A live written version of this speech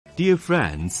Dear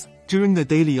friends, during the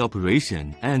daily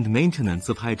operation and maintenance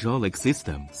of hydraulic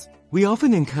systems, we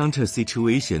often encounter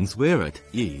situations where it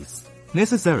is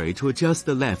necessary to adjust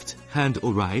the left hand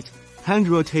or right hand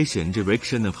rotation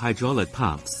direction of hydraulic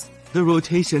pumps. The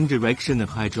rotation direction of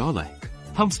hydraulic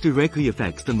pumps directly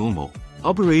affects the normal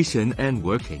operation and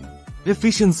working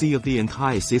efficiency of the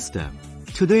entire system.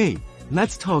 Today,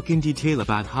 let's talk in detail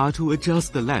about how to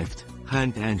adjust the left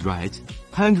hand and right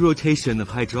hand rotation of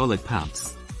hydraulic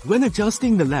pumps. When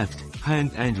adjusting the left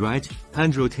hand and right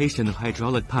hand rotation of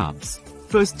hydraulic pumps,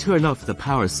 first turn off the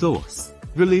power source,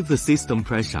 relieve the system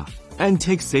pressure, and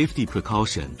take safety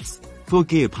precautions. For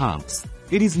gear pumps,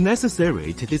 it is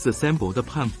necessary to disassemble the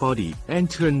pump body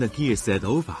and turn the gear set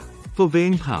over. For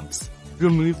vane pumps,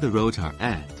 remove the rotor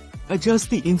and adjust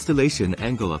the installation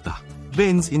angle of the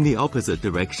vanes in the opposite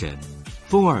direction.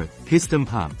 For piston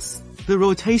pumps, the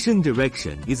rotation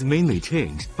direction is mainly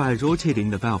changed by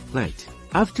rotating the valve plate.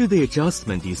 After the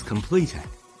adjustment is completed,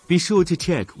 be sure to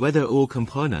check whether all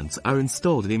components are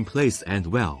installed in place and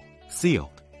well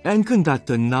sealed, and conduct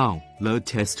a no-load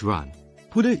test run.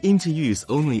 Put it into use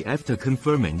only after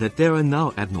confirming that there are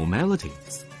no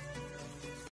abnormalities.